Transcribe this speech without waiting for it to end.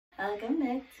Welcome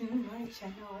back to my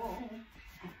channel.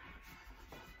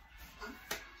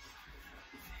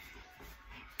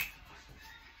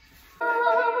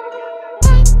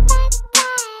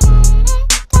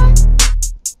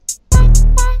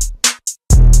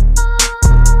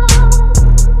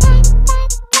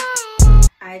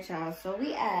 Alright y'all, so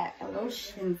we at a little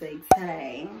shindig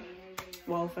today.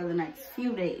 Well, for the next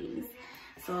few days.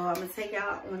 So I'm gonna take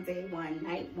y'all on day one,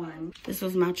 night one. This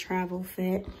was my travel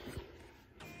fit.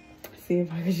 See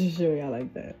if I can just show y'all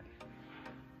like that.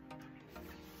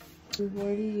 We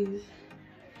wore these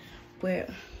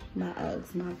with my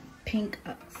Uggs, my pink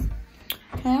Uggs.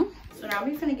 Okay? So now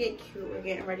we finna get cute. We're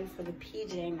getting ready for the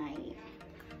PJ night.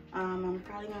 I'm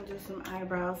probably gonna do some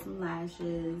eyebrows, some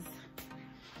lashes,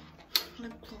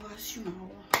 lip gloss, you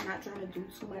know. I'm not trying to do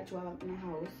too much while I'm in the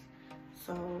house.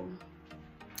 So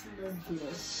let's do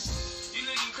this. You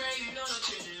looking crazy, no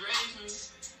children raised me.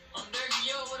 I'm dirty,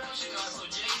 yo, what up, Chicago,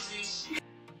 Jay-Z.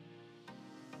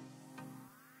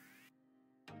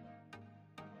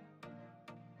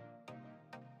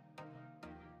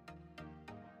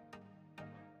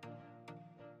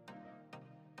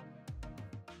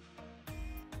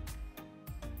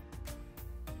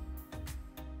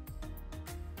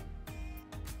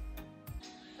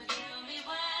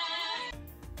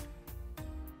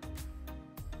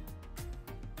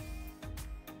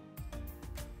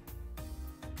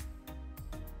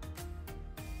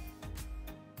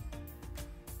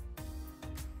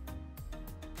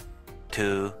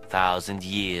 "2,000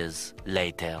 years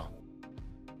later."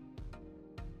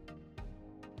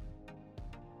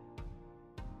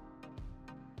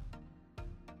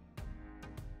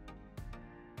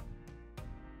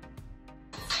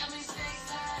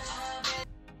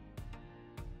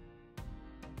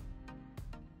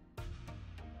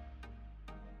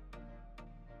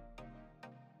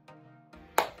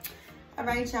 All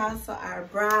right, y'all, so our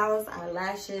brows, our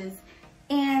lashes,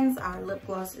 and our lip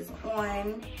gloss is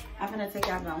on. I'm gonna take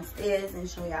y'all downstairs and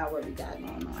show y'all what we got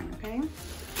going on, okay?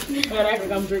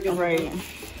 I'm drinking right.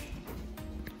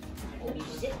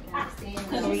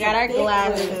 We got our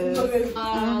glasses.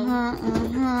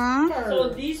 So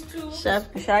these two. Chef,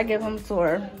 should I give them to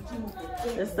her?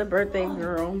 It's the birthday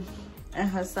girl in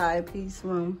her side piece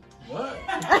room. What?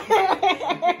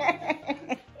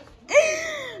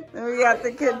 Then we got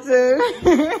the kitchen.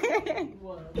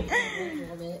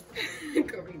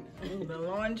 The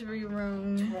laundry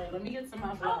room. Let me get some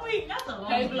of my vlog. Oh wait, not the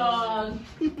laundry. Hey vlog.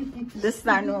 This is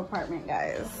our new apartment,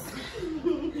 guys.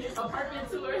 Apartment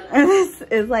tour. And this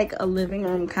is like a living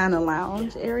room kind of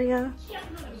lounge area.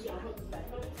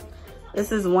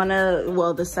 This is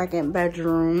the second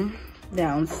bedroom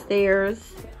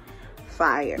downstairs.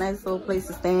 Fire. Nice little place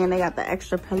to stay in. They got the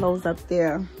extra pillows up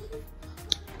there.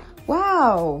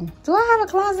 Wow. Do I have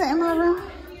a closet in my room?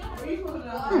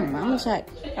 I'm gonna check.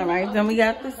 All right, then we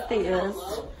got the stairs.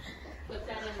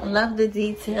 I love the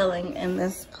detailing in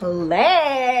this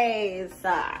place.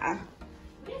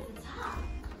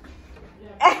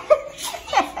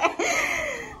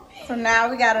 So now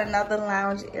we got another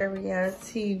lounge area,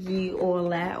 TV, all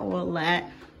that.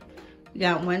 We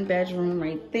got one bedroom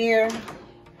right there.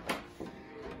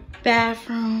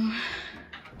 Bathroom.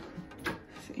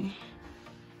 Let's see.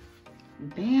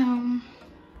 Bam.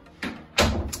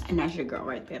 And that's your girl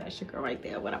right there.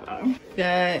 Whatever.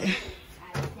 Got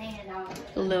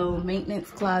a little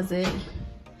maintenance closet,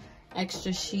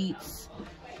 extra sheets,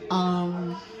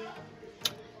 towels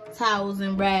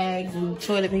and rags and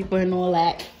toilet paper and all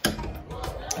that.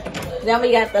 Then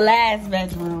we got the last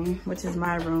bedroom, which is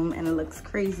my room, and it looks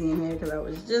crazy in here because I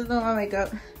was just doing my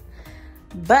makeup.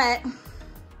 But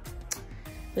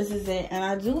this is it, and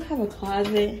I do have a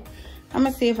closet. I'm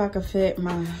gonna see if I can fit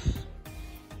my.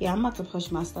 Yeah, I'm about to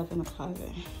push my stuff in the closet.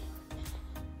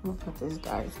 I'm gonna put this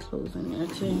guy's clothes in there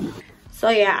too. So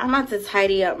yeah, I'm about to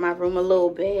tidy up my room a little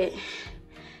bit.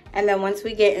 And then once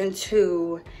we get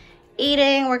into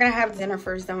eating, we're gonna have dinner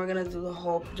first, then we're gonna do the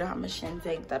whole pajama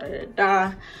shindig,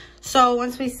 da-da-da-da. So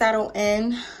once we settle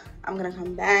in, I'm gonna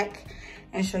come back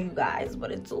and show you guys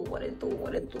what it do.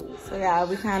 So yeah,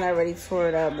 we kind of already tore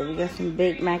it up, but we got some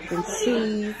baked mac and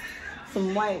cheese,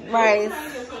 some white rice,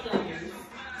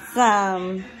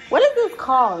 some, what is this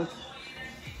called?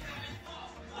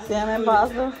 Salmon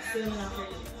pasta?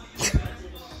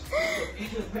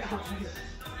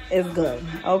 It's good,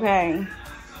 okay.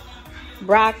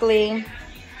 Broccoli,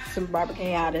 some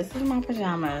barbacoa. This is my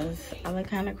pajamas. I look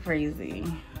kind of crazy,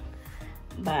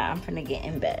 but I'm finna get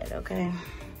in bed, okay?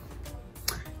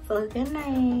 So good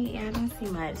night. I don't see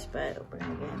much, but we're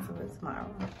gonna get into it tomorrow.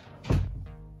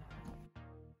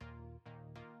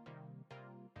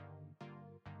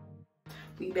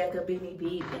 We back up in the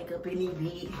beat, back up in the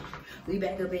beat. We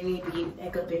back up in the beat,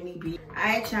 back up in the beat.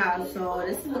 Alright, y'all, so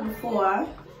this is the before.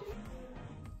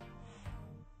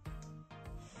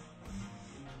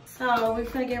 So we're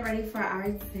gonna get ready for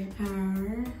our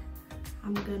zipper.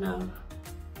 I'm gonna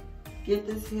get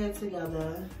this hair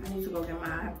together. I need to go get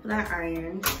my flat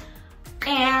iron.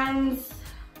 And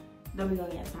then we're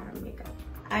gonna get started makeup.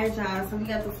 Alright, y'all, so we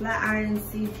got the flat iron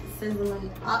sizzling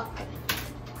up.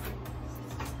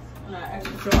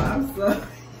 Extra I'm so.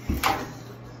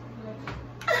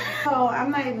 So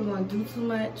I'm not even gonna do too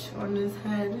much on this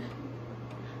head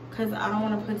because I don't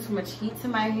want to put too much heat to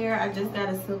my hair. I just got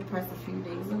a silk press a few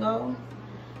days ago.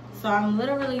 So I'm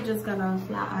literally just gonna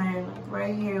flat iron like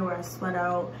right here where I sweat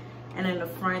out and in the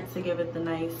front to give it the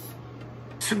nice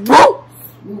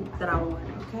swoop that I want,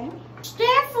 okay?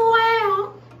 Stiff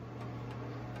well.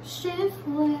 Stiff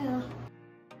well.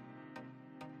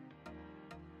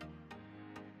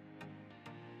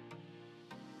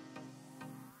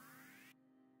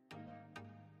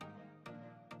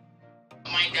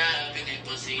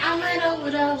 I might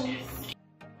overdose.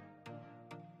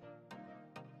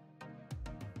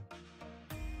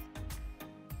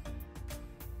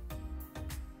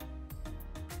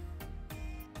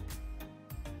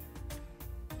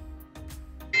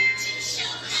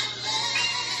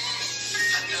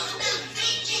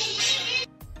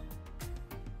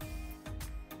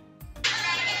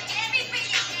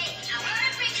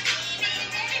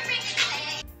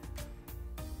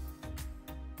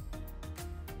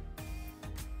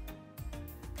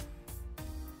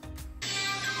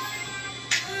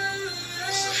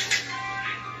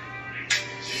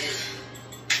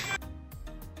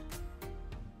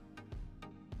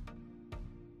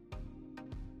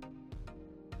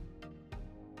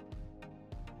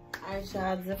 Alright,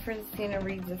 y'all, different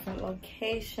scenery, different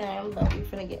location, but we're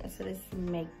gonna get into this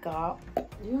makeup.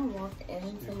 You gonna walk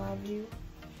into my view?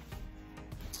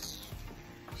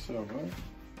 What's up, bro?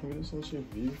 Look at this on your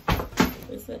view.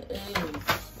 Yes, it is.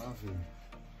 My view.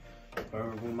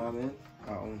 Wherever room I'm in, I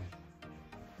own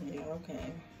it. Yeah,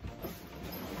 okay.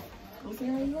 Let's see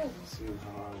how you look. Let's see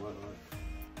how I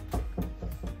look.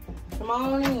 Come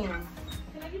on in.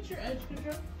 Can I get your edge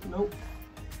control? Nope.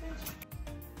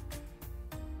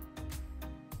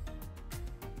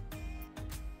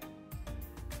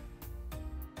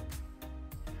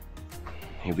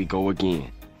 Here we go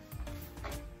again.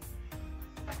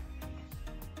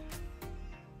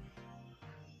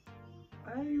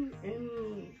 Why are you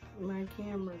in my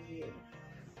camera view?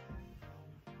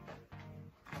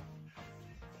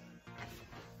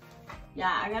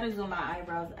 Yeah, I gotta do my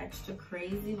eyebrows extra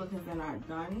crazy because they're not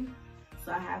done.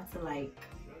 So I have to like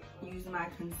use my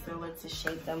concealer to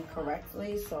shape them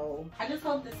correctly. So I just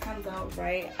hope this comes out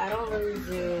right. I don't really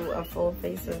do a full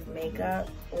face of makeup.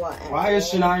 Well, why is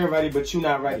Shania ready but you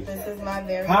not ready? This is my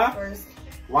very first.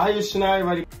 Why is Shania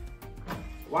ready?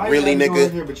 Why really, nigga?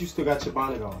 Here, but you still got your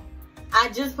bonnet on. I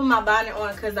just put my bonnet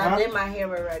on because I did my hair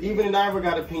already. Even Naira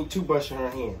got a pink toothbrush in her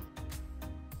hand.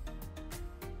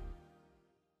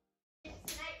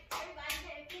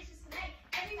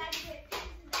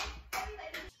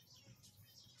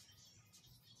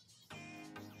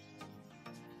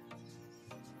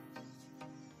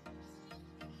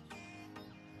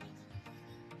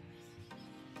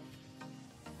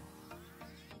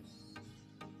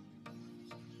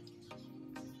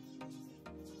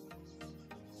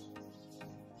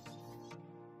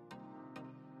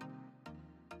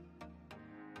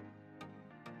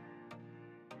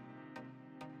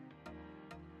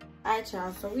 Alright,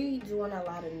 y'all, so we doing a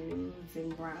lot of nudes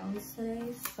and browns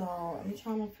today, so I'm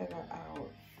trying to figure out,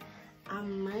 I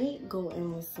might go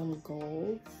in with some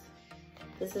golds.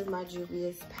 This is my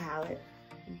Julius palette,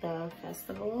 the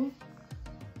Festival.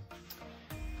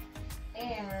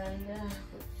 And let's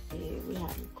see, we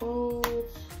have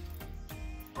golds.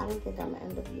 I don't think I'm gonna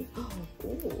end up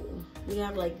using, ooh, we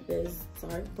have like this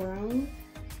dark brown.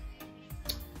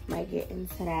 Might get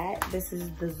into that. This is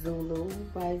the Zulu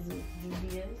by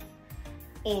Julius.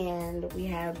 And we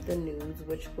have the nudes,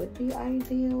 which would be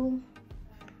ideal,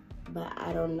 but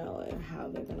I don't know how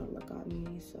they're gonna look on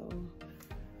me, so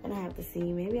I'm gonna have to see.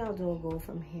 Maybe I'll do a gold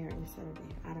from here instead of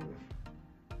there. I don't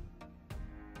know.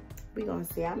 We gonna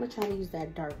see. I'm gonna try to use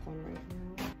that dark one right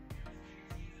now.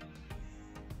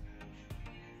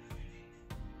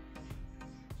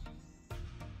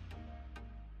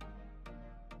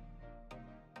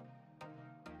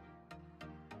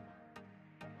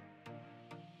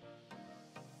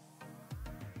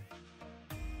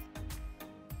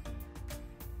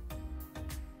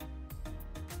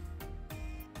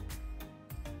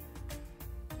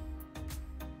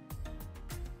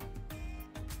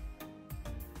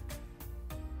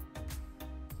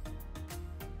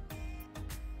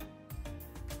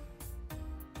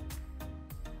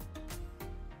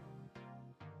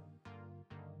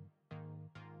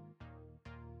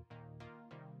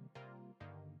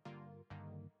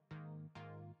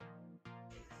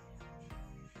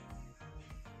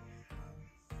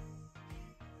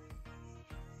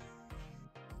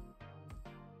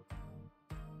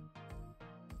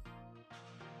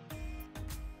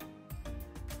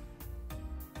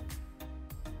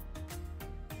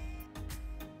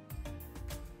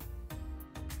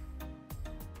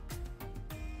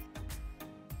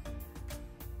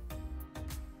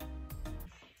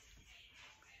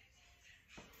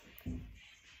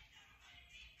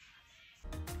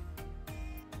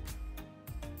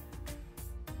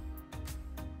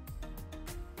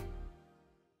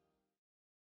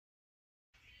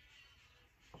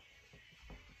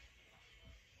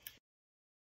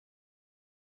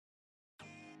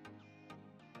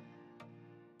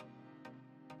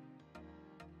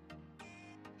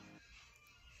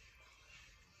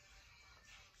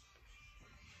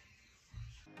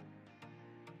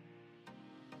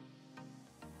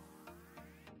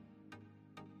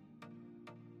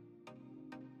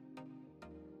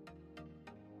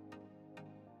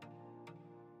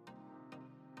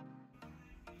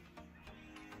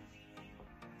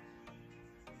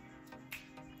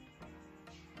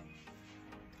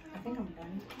 think I'm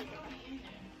done.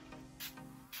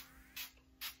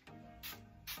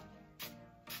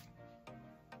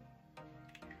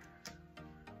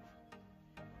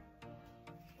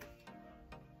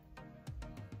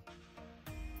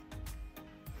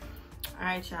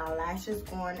 Alright, y'all, lashes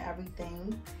on,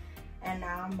 everything. And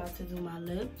now I'm about to do my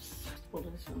lips. Pull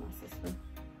this from my sister.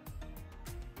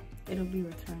 It'll be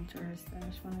returned to her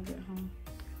stash when I get home.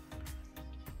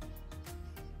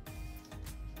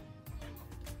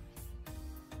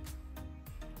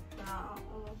 Now,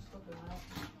 almost forgot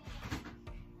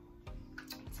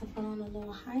to put on a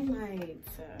little highlight.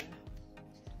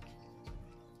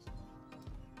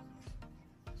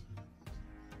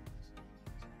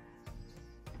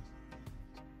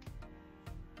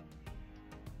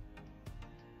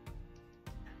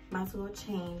 About to go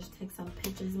change, take some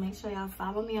pictures. Make sure y'all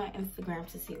follow me on Instagram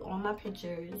to see all my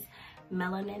pictures.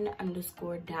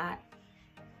 Melanin_.drop.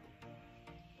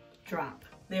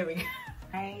 There we go.